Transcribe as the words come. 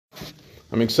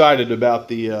I'm excited about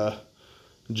the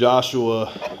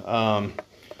Joshua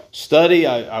study.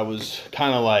 I was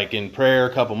kind of like in prayer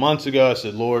a couple months ago. I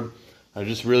said, Lord, I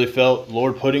just really felt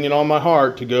Lord putting it on my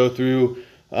heart to go through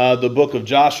the book of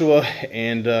Joshua.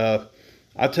 And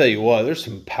I tell you what, there's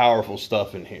some powerful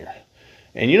stuff in here.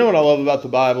 And you know what I love about the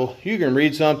Bible? You can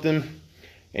read something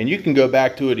and you can go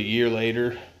back to it a year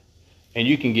later and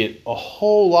you can get a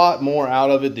whole lot more out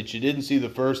of it that you didn't see the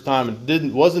first time.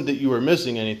 It wasn't that you were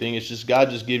missing anything. It's just God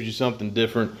just gives you something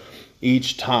different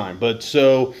each time. But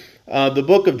so the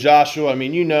book of Joshua, I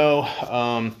mean,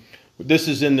 this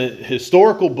is in the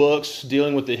historical books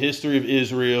dealing with the history of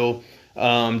Israel.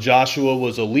 Joshua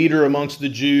was a leader amongst the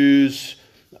Jews.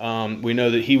 We know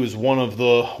that he was one of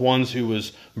the ones who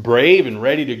was brave and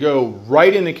ready to go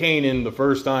right into Canaan the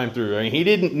first time through. I mean, he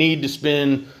didn't need to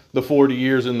spend the 40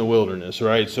 years in the wilderness,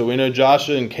 right? So we know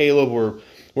Joshua and Caleb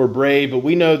were brave, but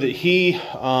we know that he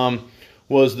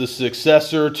was the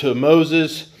successor to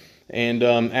Moses. And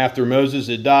after Moses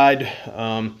had died,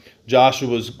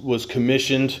 Joshua was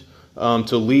commissioned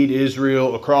to lead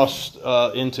Israel across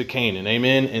into Canaan.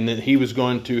 Amen. And that he was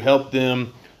going to help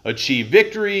them achieve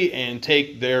victory and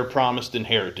take their promised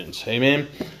inheritance. Amen.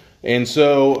 And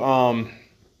so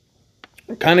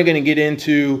we're kind of going to get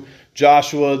into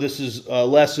Joshua. This is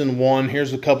lesson 1.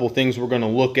 Here's a couple of things we're going to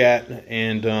look at.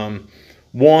 And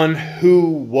one, who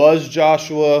was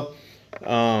Joshua?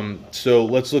 So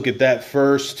let's look at that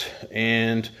first.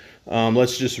 And I'm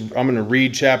going to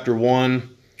read chapter 1.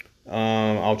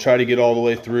 I'll try to get all the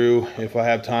way through if I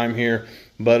have time here.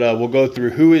 But we'll go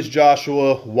through who is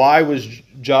Joshua, why was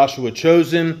Joshua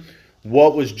chosen,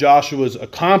 what was Joshua's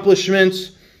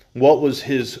accomplishments, what was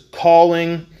his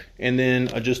calling, and then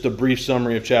just a brief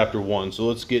summary of chapter 1. So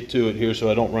let's get to it here so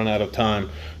I don't run out of time.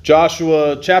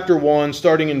 Joshua chapter 1,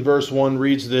 starting in verse 1,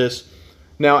 reads this.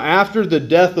 Now after the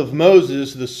death of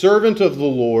Moses, the servant of the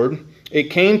Lord,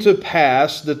 it came to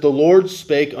pass that the Lord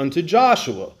spake unto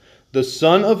Joshua, the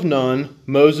son of Nun,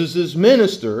 Moses'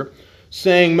 minister,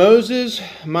 saying, Moses,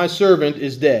 my servant,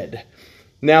 is dead.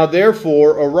 Now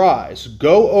therefore arise,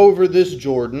 go over this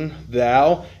Jordan,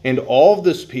 thou and all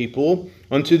this people,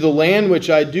 unto the land which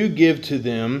I do give to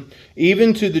them,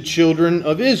 even to the children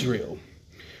of Israel.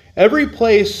 Every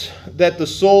place that the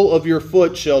sole of your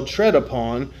foot shall tread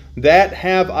upon, that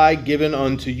have I given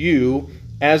unto you,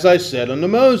 as I said unto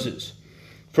Moses.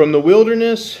 From the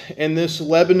wilderness and this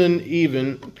Lebanon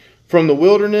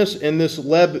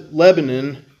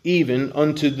even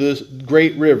unto the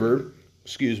great river,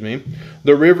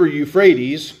 the river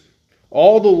Euphrates,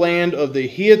 all the land of the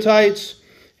Hittites,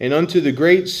 and unto the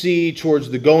great sea towards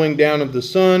the going down of the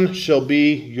sun shall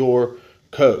be your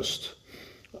coast.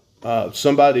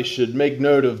 Somebody should make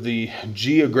note of the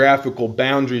geographical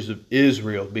boundaries of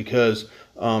Israel, because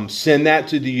send that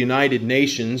to the United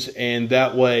Nations, and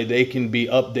that way they can be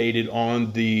updated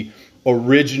on the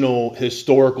original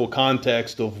historical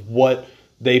context of what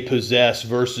they possess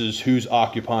versus who's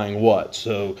occupying what.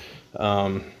 So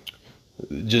I'll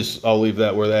leave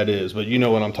that where that is, but you know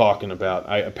what I'm talking about.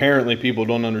 Apparently people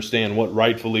don't understand what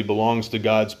rightfully belongs to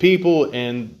God's people,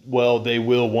 and well, they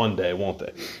will one day, won't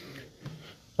they?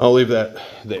 I'll leave that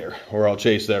there, or I'll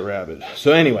chase that rabbit.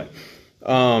 So anyway,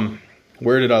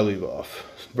 where did I leave off?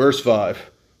 Verse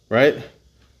 5, right?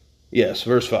 Yes,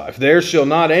 verse 5. There shall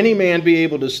not any man be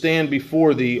able to stand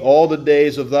before thee all the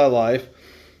days of thy life.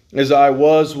 As I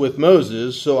was with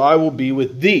Moses, so I will be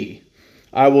with thee.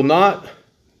 I will not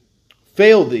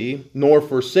fail thee, nor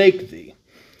forsake thee.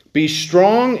 Be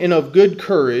strong and of good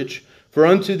courage, for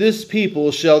unto this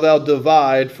people shalt thou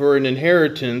divide for an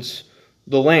inheritance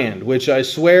the land, which I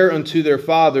swear unto their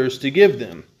fathers to give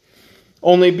them.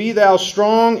 Only be thou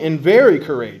strong and very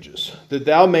courageous, that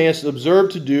thou mayest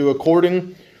observe to do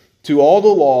according to all the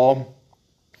law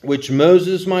which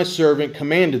Moses my servant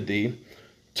commanded thee.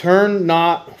 Turn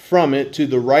not from it to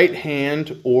the right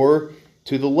hand or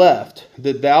to the left,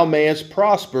 that thou mayest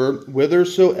prosper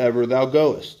whithersoever thou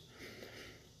goest.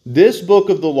 This book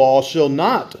of the law shall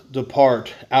not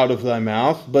depart out of thy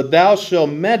mouth, but thou shalt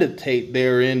meditate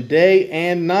therein day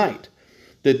and night,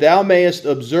 that thou mayest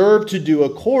observe to do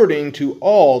according to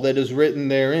all that is written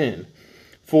therein.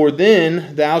 For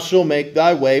then thou shalt make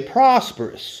thy way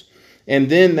prosperous, and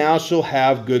then thou shalt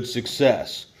have good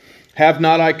success. Have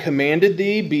not I commanded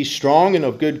thee, be strong and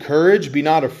of good courage, be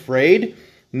not afraid,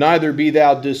 neither be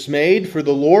thou dismayed, for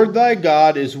the Lord thy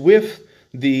God is with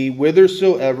thee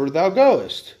whithersoever thou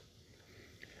goest.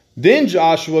 Then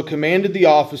Joshua commanded the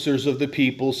officers of the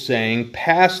people, saying,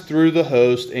 Pass through the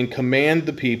host, and command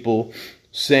the people,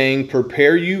 saying,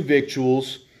 Prepare you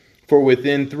victuals, for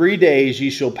within 3 days ye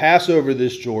shall pass over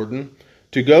this Jordan,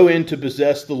 to go in to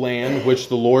possess the land which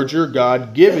the Lord your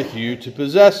God giveth you to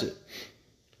possess it.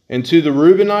 And to the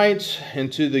Reubenites,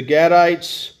 and to the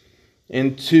Gadites,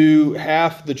 and to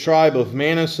half the tribe of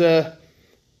Manasseh,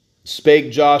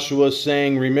 spake Joshua,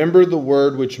 saying, Remember the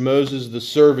word which Moses the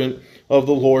servant of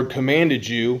the Lord commanded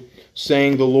you,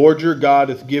 saying, The Lord your God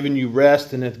hath given you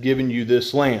rest, and hath given you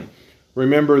this land.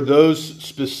 Remember, those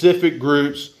specific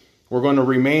groups were going to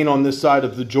remain on this side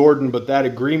of the Jordan, but that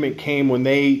agreement came when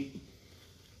they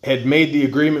had made the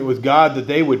agreement with God that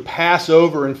they would pass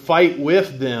over and fight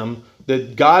with them,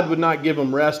 that God would not give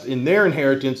them rest in their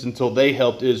inheritance until they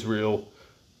helped Israel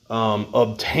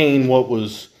obtain what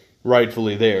was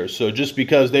rightfully theirs. So just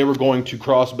because they were going to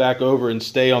cross back over and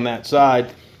stay on that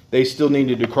side, they still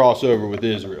needed to cross over with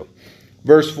Israel.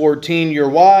 Verse 14, your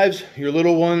wives, your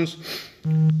little ones.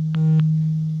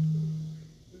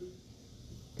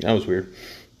 That was weird.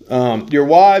 Your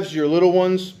wives, your little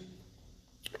ones,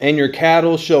 and your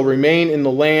cattle shall remain in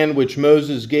the land which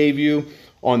Moses gave you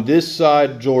on this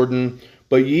side Jordan,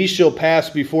 but ye shall pass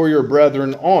before your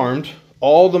brethren armed,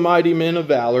 all the mighty men of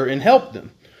valor, and help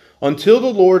them, until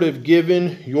the Lord have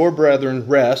given your brethren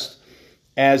rest,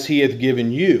 as he hath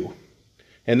given you.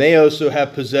 And they also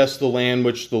have possessed the land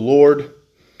which the Lord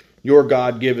your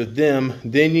God giveth them.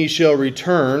 Then ye shall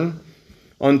return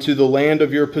unto the land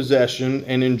of your possession,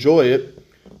 and enjoy it,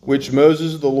 which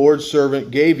Moses the Lord's servant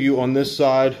gave you on this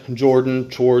side Jordan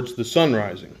towards the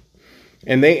sunrising.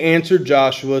 And they answered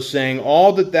Joshua, saying,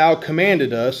 All that thou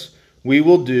commanded us we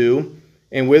will do,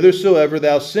 and whithersoever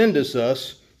thou sendest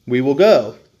us we will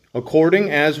go.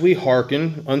 According as we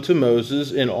hearken unto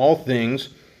Moses in all things,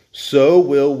 so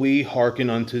will we hearken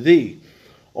unto thee.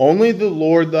 Only the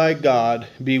Lord thy God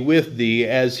be with thee,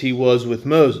 as he was with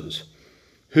Moses.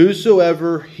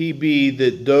 Whosoever he be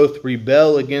that doth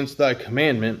rebel against thy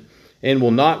commandment, and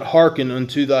will not hearken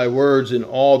unto thy words in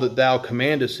all that thou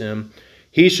commandest him,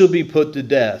 he shall be put to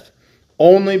death.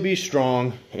 Only be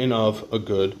strong and of a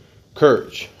good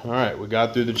courage. All right, we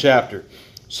got through the chapter.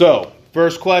 So,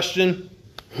 first question,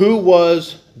 who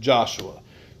was Joshua?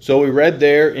 So we read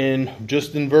there in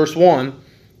verse 1,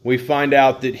 we find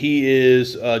out that he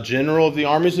is a general of the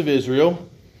armies of Israel.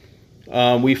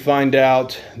 We find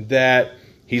out that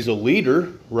he's a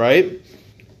leader, right?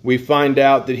 We find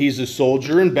out that he's a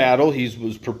soldier in battle. He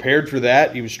was prepared for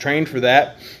that. He was trained for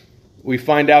that. We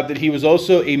find out that he was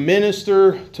also a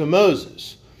minister to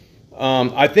Moses.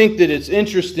 I think that it's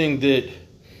interesting that,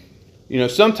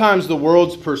 sometimes the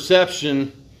world's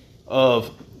perception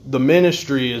of the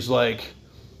ministry is like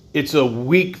it's a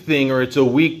weak thing or it's a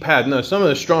weak path. No, some of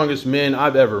the strongest men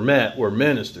I've ever met were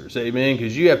ministers, amen,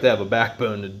 because you have to have a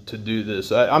backbone to do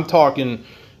this. I'm talking,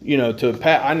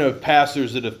 I know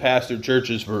pastors that have pastored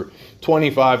churches for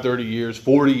 25, 30 years,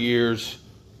 40 years.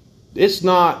 This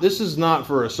is not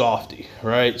for a softie,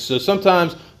 right? So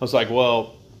sometimes I was like,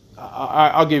 well,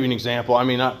 I'll give you an example. I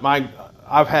mean,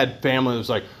 I've had family that was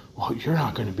like, well, you're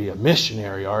not going to be a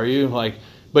missionary, are you?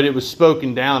 But it was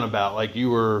spoken down about, like you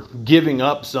were giving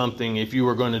up something if you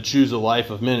were going to choose a life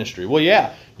of ministry. Well,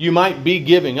 yeah, you might be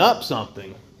giving up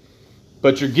something,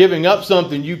 but you're giving up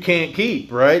something you can't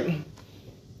keep, right?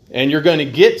 And you're going to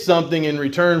get something in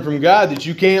return from God that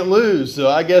you can't lose. So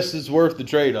I guess it's worth the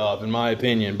trade-off, in my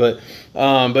opinion. But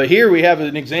here we have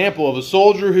an example of a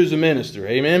soldier who's a minister.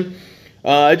 Amen.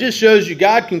 It just shows you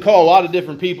God can call a lot of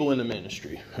different people into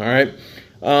ministry. All right.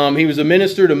 He was a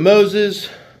minister to Moses,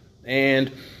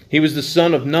 and he was the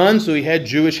son of Nun, so he had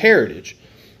Jewish heritage.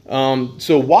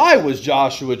 So why was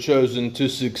Joshua chosen to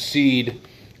succeed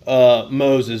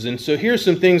Moses? And so here's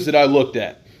some things that I looked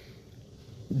at.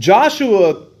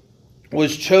 Joshua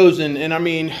was chosen, and I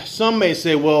mean, some may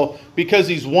say, well, because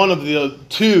he's one of the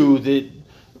two that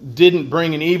didn't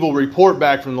bring an evil report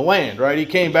back from the land, right? He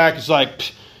came back, it's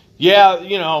like, yeah,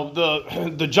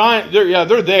 the giant,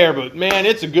 they're there, but man,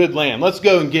 it's a good land. Let's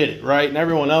go and get it, right? And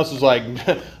everyone else is like,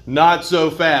 not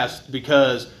so fast,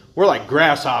 because we're like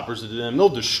grasshoppers to them. They'll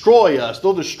destroy us.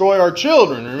 They'll destroy our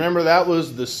children. Remember, that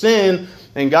was the sin,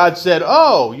 and God said,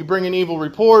 oh, you bring an evil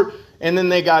report, and then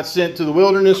they got sent to the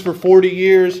wilderness for 40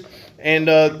 years. And,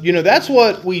 that's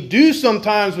what we do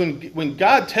sometimes when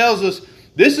God tells us,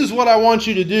 this is what I want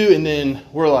you to do. And then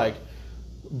we're like,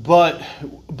 but,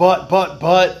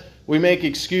 we make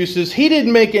excuses. He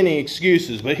didn't make any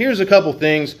excuses. But here's a couple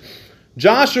things.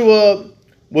 Joshua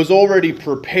was already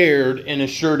prepared and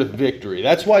assured of victory.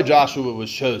 That's why Joshua was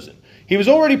chosen. He was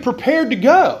already prepared to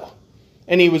go.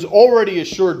 And he was already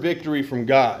assured victory from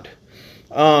God.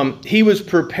 He was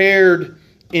prepared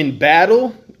in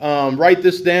battle. Write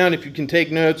this down if you can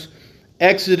take notes.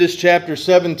 Exodus chapter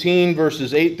 17,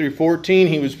 verses 8 through 14.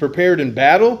 He was prepared in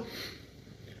battle.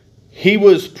 He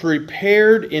was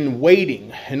prepared in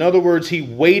waiting. In other words, he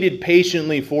waited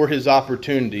patiently for his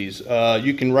opportunities.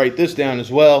 You can write this down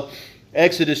as well.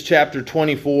 Exodus chapter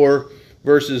 24,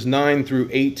 verses 9 through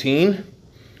 18.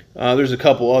 There's a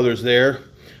couple others there.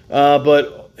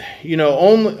 But,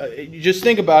 just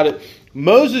think about it.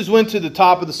 Moses went to the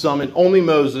top of the summit. Only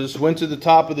Moses went to the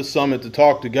top of the summit to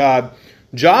talk to God.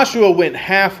 Joshua went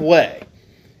halfway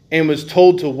and was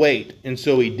told to wait, and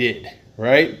so he did,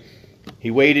 right?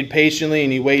 He waited patiently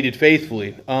and he waited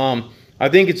faithfully. I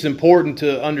think it's important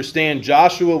to understand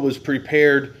Joshua was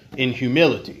prepared in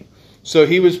humility. So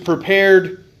he was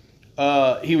prepared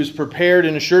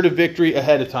and assured of victory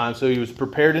ahead of time. So he was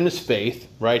prepared in his faith,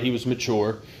 right? He was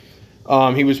mature.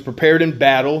 He was prepared in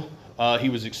battle. He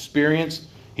was experienced.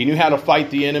 He knew how to fight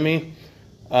the enemy.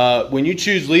 When you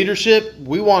choose leadership,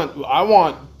 I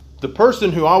want the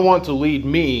person who I want to lead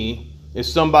me is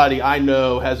somebody I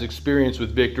know has experience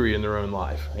with victory in their own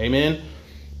life. Amen?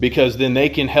 Because then they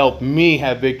can help me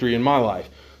have victory in my life.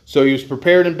 So he was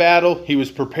prepared in battle. He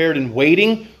was prepared in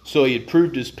waiting. So he had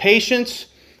proved his patience.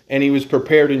 And he was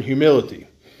prepared in humility.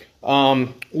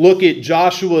 Look at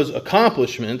Joshua's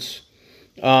accomplishments.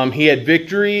 He had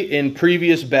victory in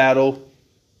previous battle.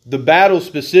 The battle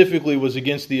specifically was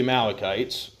against the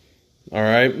Amalekites. All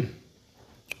right.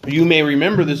 You may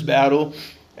remember this battle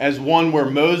as one where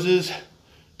Moses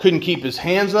couldn't keep his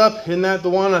hands up. Isn't that the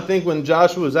one? I think when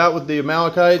Joshua was out with the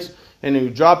Amalekites and he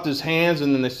dropped his hands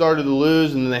and then they started to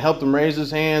lose and then they helped him raise his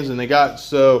hands and they got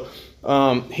so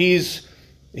he's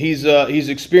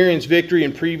experienced victory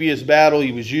in previous battle.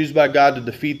 He was used by God to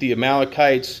defeat the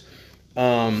Amalekites.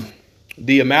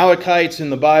 The Amalekites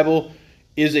in the Bible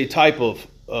is a type of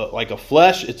like a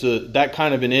flesh. It's that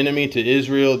kind of an enemy to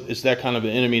Israel. It's that kind of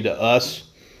an enemy to us.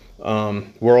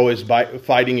 We're always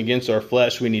fighting against our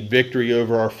flesh. We need victory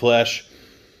over our flesh.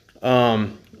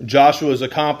 Joshua's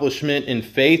accomplishment in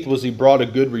faith was he brought a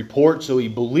good report, so he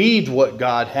believed what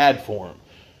God had for him.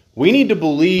 We need to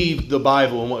believe the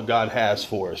Bible and what God has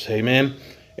for us. Amen?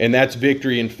 And that's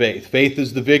victory in faith. Faith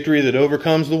is the victory that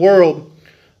overcomes the world.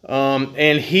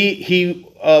 And he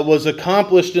was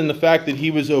accomplished in the fact that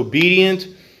he was obedient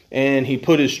and he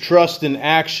put his trust in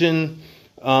action.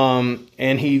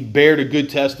 And he bared a good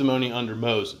testimony under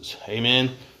Moses.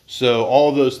 Amen. So all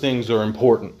of those things are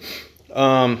important.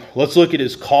 Let's look at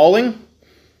his calling.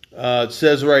 It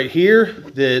says right here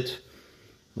that,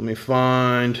 let me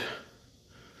find.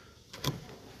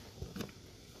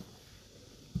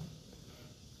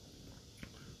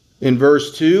 In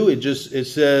verse 2, it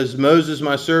says, Moses,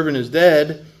 my servant, is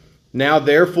dead. Now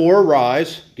therefore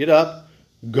arise, get up,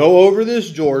 go over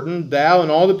this Jordan, thou and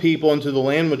all the people, into the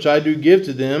land which I do give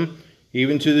to them,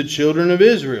 even to the children of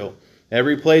Israel.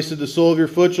 Every place that the sole of your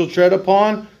foot shall tread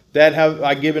upon, that have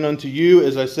I given unto you,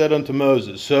 as I said unto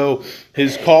Moses. So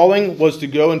his calling was to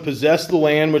go and possess the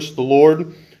land which the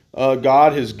Lord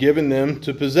God has given them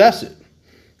to possess it.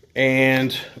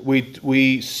 And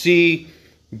we see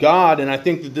God, and I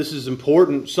think that this is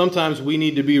important. Sometimes we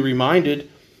need to be reminded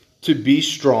to be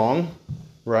strong,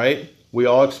 right? We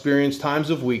all experience times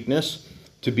of weakness,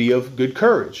 to be of good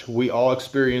courage. We all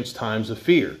experience times of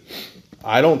fear.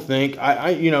 I don't think,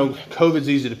 COVID's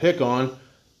easy to pick on.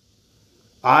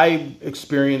 I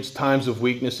experienced times of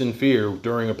weakness and fear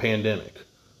during a pandemic.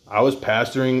 I was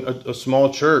pastoring a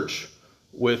small church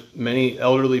with many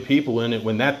elderly people in it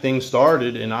when that thing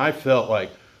started, and I felt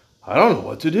like, I don't know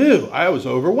what to do. I was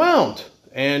overwhelmed.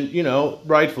 And,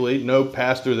 rightfully, no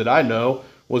pastor that I know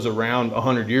was around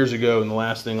 100 years ago and the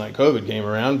last thing like COVID came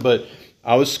around. But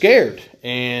I was scared.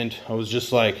 And I was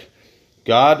just like,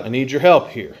 God, I need your help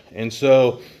here. And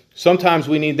so sometimes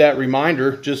we need that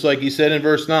reminder, just like he said in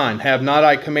verse 9. Have not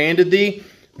I commanded thee?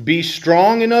 Be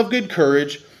strong and of good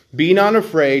courage. Be not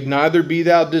afraid, neither be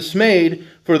thou dismayed.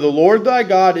 For the Lord thy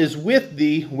God is with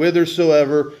thee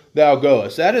whithersoever thou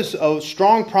goest. That is a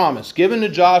strong promise given to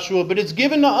Joshua, but it's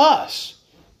given to us.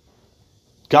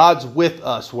 God's with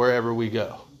us wherever we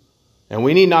go. And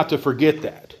we need not to forget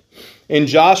that. In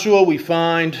Joshua, we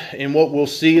find, and what we'll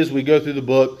see as we go through the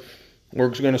book, we're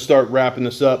going to start wrapping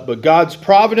this up, but God's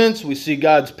providence, we see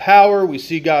God's power, we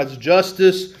see God's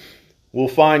justice, we'll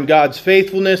find God's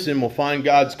faithfulness, and we'll find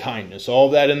God's kindness. All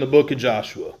that in the book of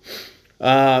Joshua.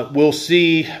 We'll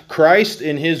see Christ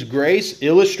in his grace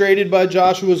illustrated by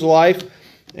Joshua's life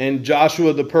and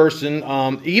Joshua the person.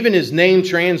 Even his name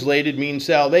translated means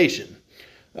salvation.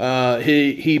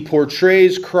 He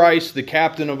portrays Christ, the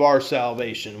captain of our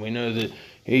salvation. We know that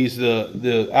he's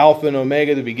the Alpha and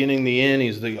Omega, the beginning, the end.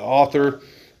 He's the author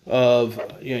of,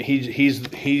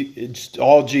 it's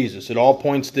all Jesus. It all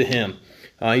points to him.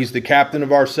 He's the captain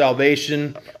of our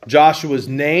salvation. Joshua's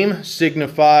name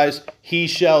signifies he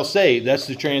shall save. That's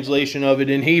the translation of it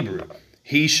in Hebrew.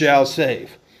 He shall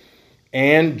save.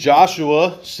 And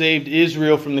Joshua saved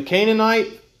Israel from the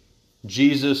Canaanite.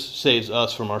 Jesus saves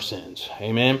us from our sins.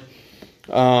 Amen.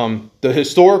 The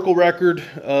historical record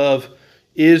of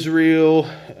Israel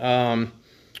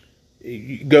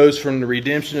goes from the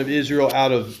redemption of Israel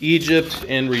out of Egypt,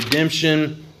 and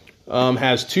redemption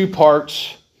has two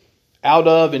parts, out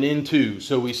of and into.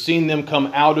 So we've seen them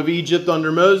come out of Egypt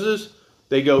under Moses.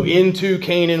 They go into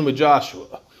Canaan with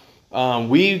Joshua.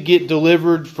 We get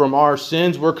delivered from our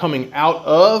sins. We're coming out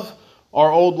of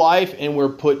our old life and we're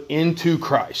put into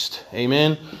Christ.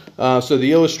 Amen. So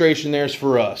the illustration there is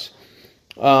for us.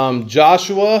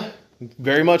 Joshua,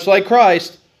 very much like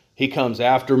Christ, he comes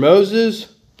after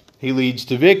Moses. He leads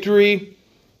to victory,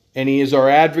 and he is our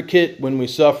advocate when we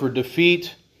suffer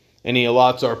defeat, and he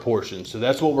allots our portion. So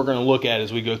that's what we're going to look at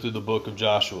as we go through the book of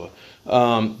Joshua.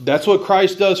 That's what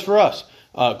Christ does for us.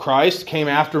 Christ came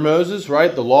after Moses,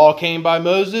 right? The law came by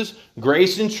Moses.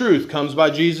 Grace and truth comes by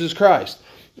Jesus Christ.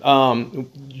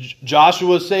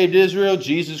 Joshua saved Israel.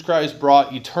 Jesus Christ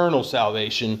brought eternal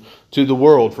salvation to the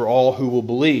world for all who will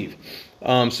believe.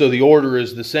 So the order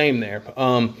is the same there.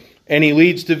 And he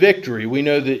leads to victory. We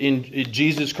know that in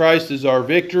Jesus Christ is our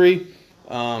victory,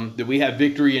 that we have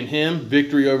victory in him,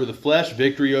 victory over the flesh,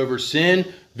 victory over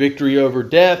sin, victory over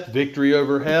death, victory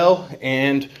over hell,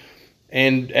 and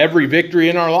every victory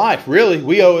in our life. Really,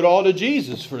 we owe it all to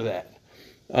Jesus for that.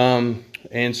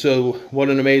 And so what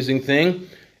an amazing thing.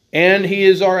 And he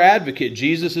is our advocate.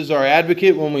 Jesus is our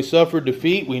advocate when we suffer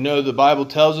defeat. We know the Bible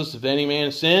tells us if any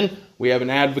man sin, we have an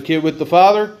advocate with the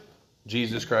Father,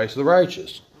 Jesus Christ the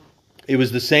righteous. It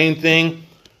was the same thing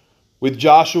with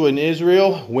Joshua and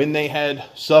Israel. When they had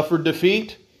suffered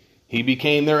defeat, he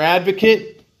became their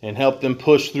advocate and helped them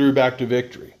push through back to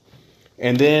victory.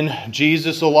 And then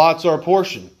Jesus allots our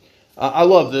portion. I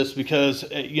love this because,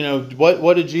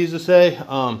 what did Jesus say?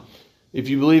 If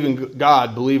you believe in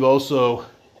God, believe also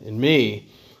in me.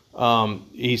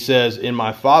 He says, in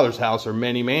my Father's house are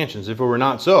many mansions. If it were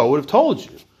not so, I would have told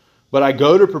you. But I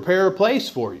go to prepare a place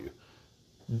for you.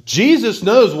 Jesus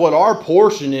knows what our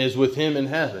portion is with him in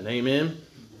heaven. Amen.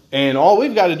 And all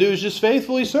we've got to do is just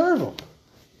faithfully serve him.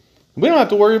 We don't have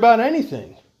to worry about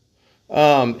anything.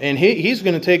 And he's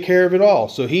going to take care of it all.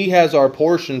 So he has our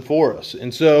portion for us.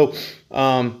 And so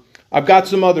I've got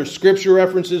some other scripture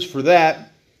references for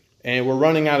that. And we're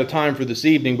running out of time for this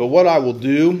evening. But what I will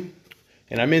do,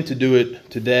 and I meant to do it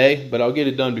today, but I'll get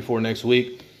it done before next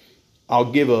week. I'll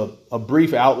give a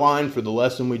brief outline for the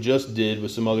lesson we just did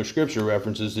with some other scripture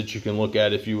references that you can look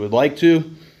at if you would like to.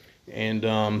 And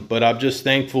but I'm just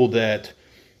thankful that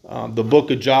the book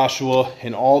of Joshua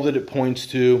and all that it points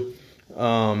to,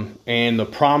 and the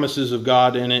promises of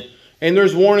God in it. And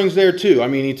there's warnings there too. I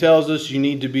mean, he tells us you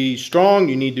need to be strong.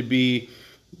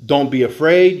 Don't be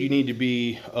afraid. You need to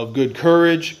be of good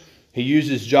courage. He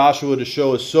uses Joshua to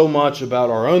show us so much about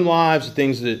our own lives,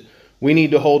 things that we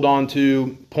need to hold on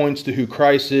to, points to who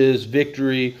Christ is,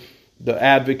 victory, the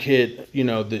advocate,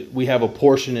 that we have a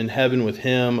portion in heaven with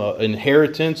him,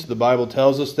 inheritance. The Bible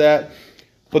tells us that.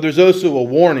 But there's also a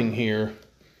warning here,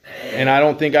 and I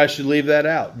don't think I should leave that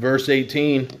out. Verse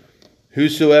 18,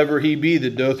 whosoever he be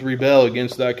that doth rebel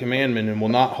against thy commandment and will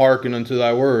not hearken unto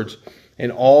thy words,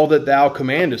 and all that thou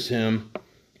commandest him,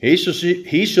 he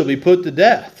shall be put to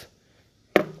death.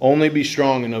 Only be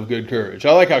strong and of good courage.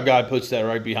 I like how God puts that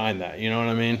right behind that. You know what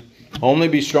I mean? Only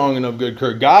be strong and of good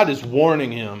courage. God is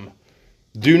warning him,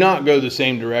 do not go the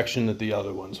same direction that the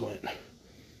other ones went,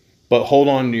 but hold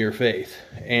on to your faith.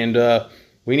 And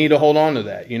we need to hold on to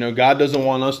that. God doesn't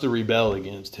want us to rebel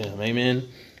against him. Amen?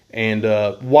 And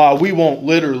while we won't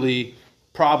literally,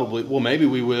 maybe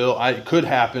we will. It could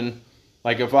happen.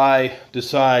 Like if I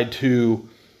decide to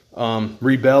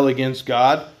rebel against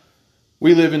God,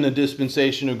 we live in the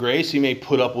dispensation of grace. He may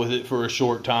put up with it for a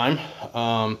short time.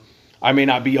 I may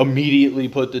not be immediately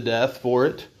put to death for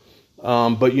it.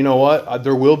 But you know what?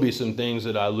 There will be some things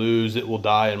that I lose that will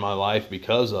die in my life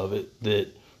because of it that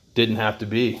didn't have to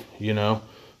be,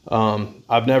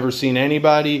 I've never seen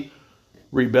anybody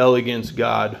rebel against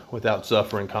God without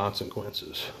suffering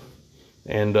consequences.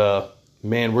 And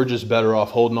man, we're just better off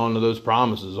holding on to those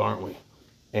promises, aren't we?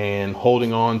 And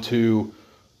holding on to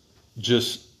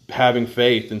just having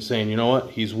faith and saying, you know what?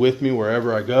 He's with me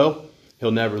wherever I go.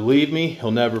 He'll never leave me. He'll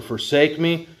never forsake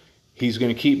me. He's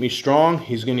going to keep me strong.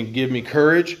 He's going to give me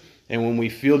courage. And when we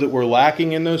feel that we're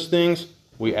lacking in those things,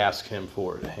 we ask him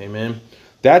for it. Amen.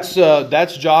 That's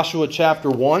Joshua chapter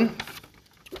 1.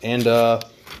 And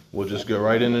we'll just go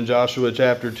right into Joshua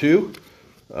chapter 2.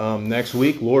 next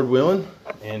week, Lord willing.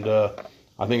 And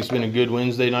I think it's been a good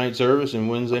Wednesday night service and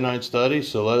Wednesday night study.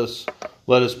 So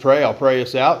let us pray. I'll pray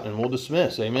us out and we'll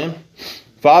dismiss. Amen.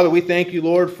 Father, we thank you,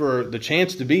 Lord, for the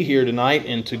chance to be here tonight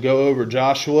and to go over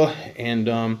Joshua.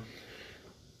 And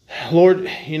Lord,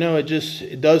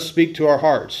 it does speak to our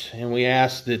hearts. And we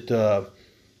ask that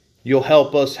you'll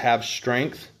help us have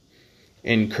strength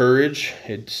and courage.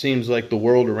 It seems like the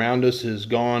world around us has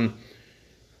gone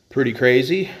pretty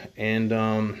crazy,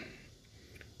 and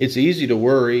it's easy to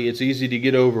worry. It's easy to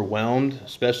get overwhelmed,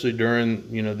 especially during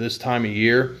this time of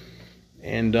year.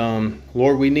 And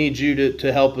Lord, we need you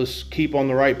to help us keep on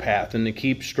the right path and to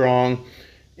keep strong.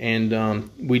 And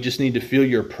we just need to feel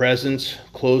your presence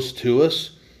close to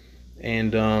us.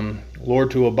 And Lord,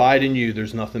 to abide in you,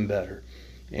 there's nothing better.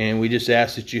 And we just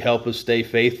ask that you help us stay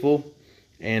faithful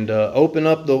and open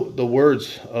up the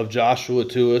words of Joshua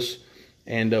to us.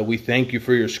 And we thank you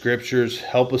for your scriptures.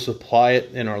 Help us apply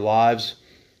it in our lives.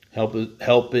 Help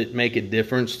it make a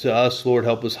difference to us, Lord.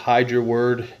 Help us hide your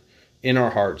word in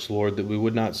our hearts, Lord, that we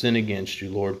would not sin against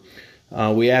you, Lord.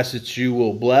 We ask that you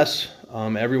will bless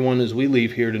everyone as we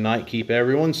leave here tonight. Keep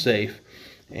everyone safe.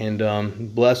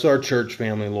 And bless our church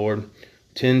family, Lord.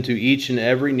 Tend to each and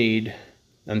every need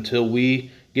until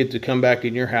we get to come back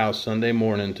in your house Sunday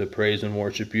morning to praise and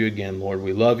worship you again, Lord.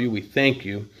 We love you, we thank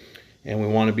you, and we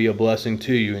want to be a blessing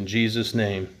to you. In Jesus'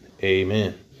 name,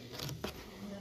 amen.